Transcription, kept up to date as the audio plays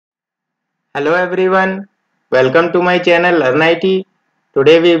Hello everyone, welcome to my channel LearnIT.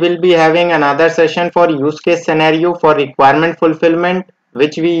 Today we will be having another session for use case scenario for requirement fulfillment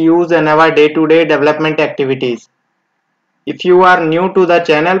which we use in our day-to-day development activities. If you are new to the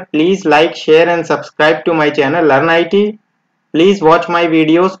channel, please like, share and subscribe to my channel LearnIT. Please watch my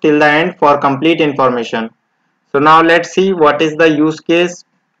videos till the end for complete information. So now let's see what is the use case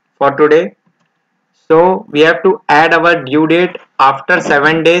for today. So we have to add our due date after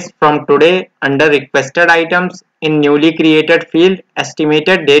 7 days from today under requested items in newly created field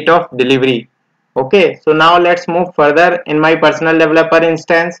estimated date of delivery. Okay, so now let's move further in my personal developer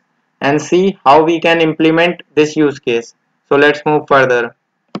instance and see how we can implement this use case. So let's move further.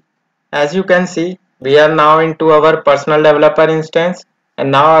 As you can see, we are now into our personal developer instance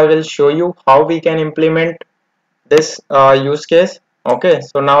and now I will show you how we can implement this use case. Okay,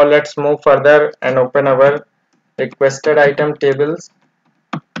 so now let's move further and open our requested item tables.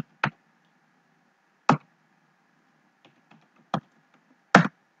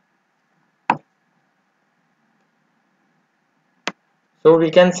 So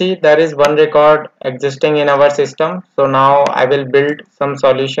we can see there is one record existing in our system. So now I will build some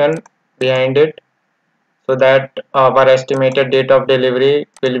solution behind it so that our estimated date of delivery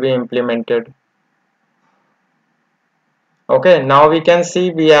will be implemented. Okay, now we can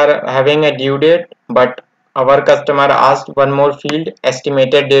see we are having a due date, but our customer asked one more field,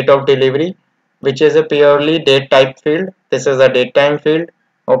 estimated date of delivery, which is a purely date type field. This is a date time field.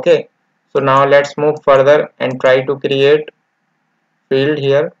 Okay, so now let's move further and try to create field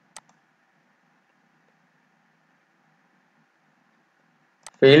here.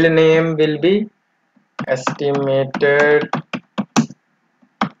 Field name will be estimated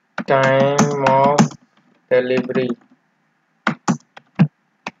time of delivery.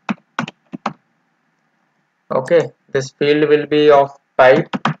 Okay, this field will be of type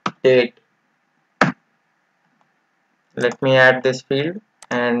date. Let me add this field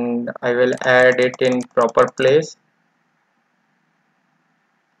and I will add it in proper place.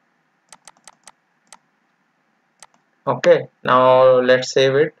 Okay, now let's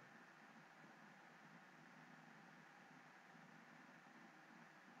save it.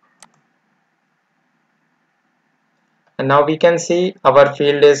 And now we can see our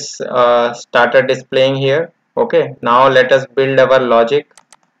field is started displaying here. Okay, now let us build our logic.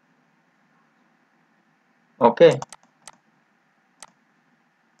 Okay,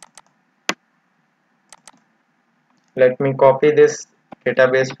 let me copy this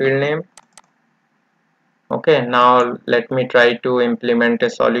database field name. Okay, now let me try to implement a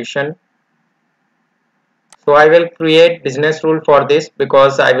solution. So I will create business rule for this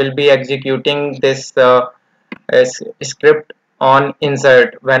because I will be executing this script on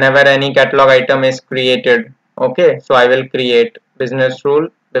insert whenever any catalog item is created. Okay, so I will create business rule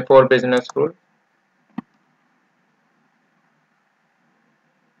before business rule.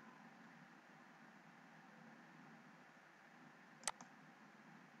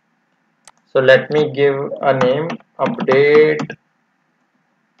 So let me give a name, update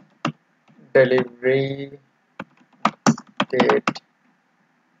delivery date.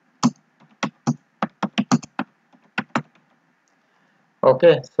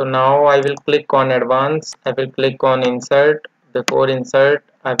 Okay, so now I will click on advanced. I will click on insert. Before insert,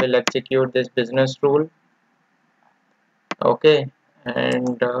 I will execute this business rule. Okay,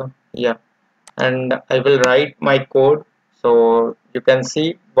 and yeah, and I will write my code. So you can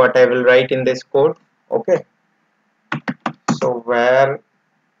see what I will write in this code. Okay, so where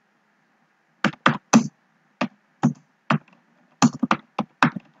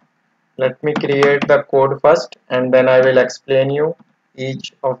let me create the code first and then I will explain you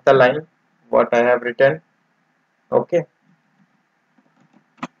each of the line what I have written. Okay,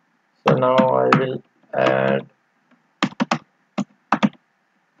 so now I will add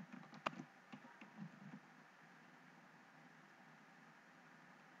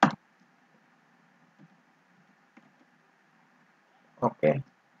okay.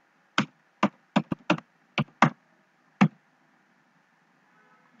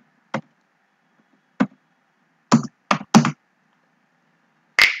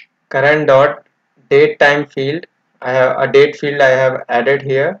 Current dot date time field, I have a date field I have added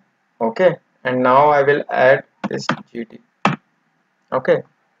here. Okay, and now I will add this gd. Okay,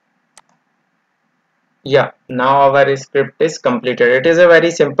 yeah, now our script is completed. It is a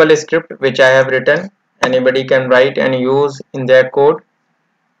very simple script which I have written. Anybody can write and use in their code.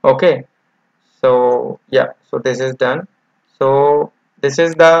 Okay, so yeah, so this is done. So this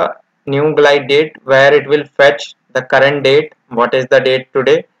is the new glide date where it will fetch the current date. What is the date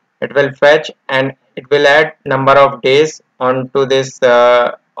today? It will fetch and it will add number of days onto this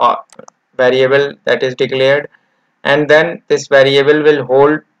variable that is declared, and then this variable will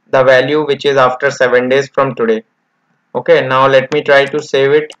hold the value which is after 7 days from today. Okay, now let me try to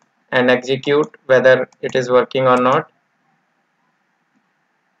save it and execute whether it is working or not.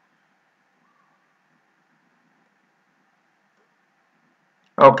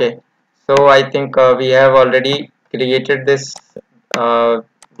 Okay, so I think we have already created this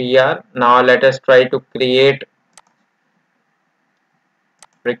BR. Now let us try to create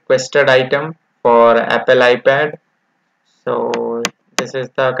requested item for Apple iPad. So this is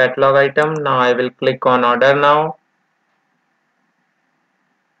the catalog item. Now I will click on order now.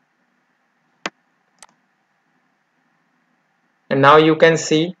 And now you can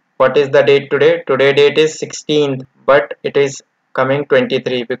see what is the date today. Today date is 16th, but it is coming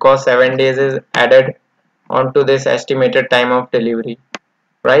 23 because 7 days is added onto this estimated time of delivery,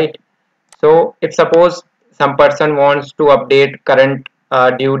 right? So if suppose some person wants to update current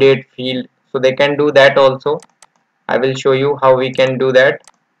due date field, so they can do that also. I will show you how we can do that.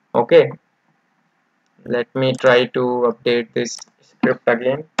 Okay, let me try to update this script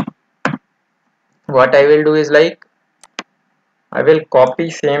again. What I will do is like I will copy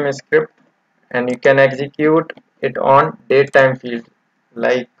same script and you can execute it on DateTime field.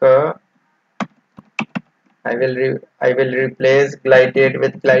 Like I will replace GlideDate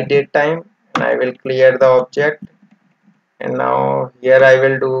with GlideDateTime and I will clear the object. And now here I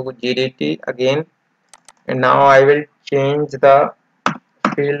will do gdt again, and now I will change the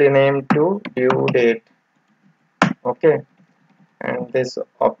field name to due date. Okay, and this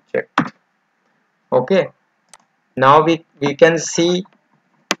object. Okay, now we can see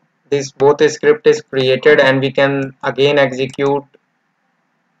this both script is created and we can again execute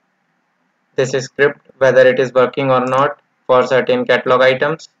this script whether it is working or not for certain catalog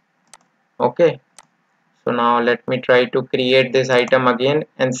items. Okay, so now let me try to create this item again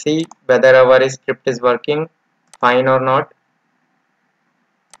and see whether our script is working fine or not.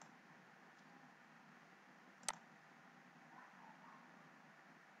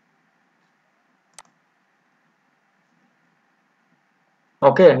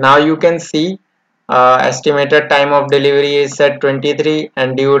 Okay, now you can see estimated time of delivery is set 23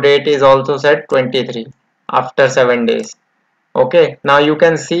 and due date is also set 23 after 7 days. Okay, now you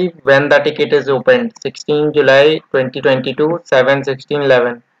can see when the ticket is opened 16 July 2022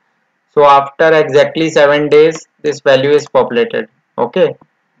 7:16:11. So after exactly 7 days this value is populated. Okay,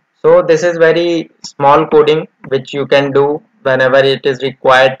 so this is very small coding which you can do whenever it is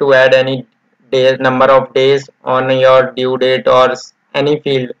required to add any days number of days on your due date or any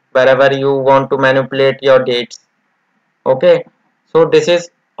field wherever you want to manipulate your dates. Okay, so this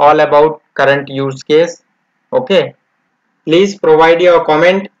is all about current use case. Okay, please provide your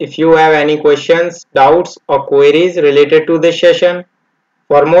comment if you have any questions, doubts or queries related to this session.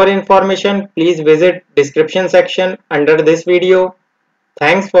 For more information, please visit description section under this video.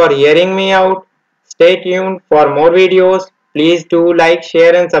 Thanks for hearing me out. Stay tuned for more videos. Please do like,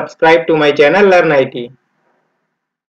 share and subscribe to my channel LearnIT.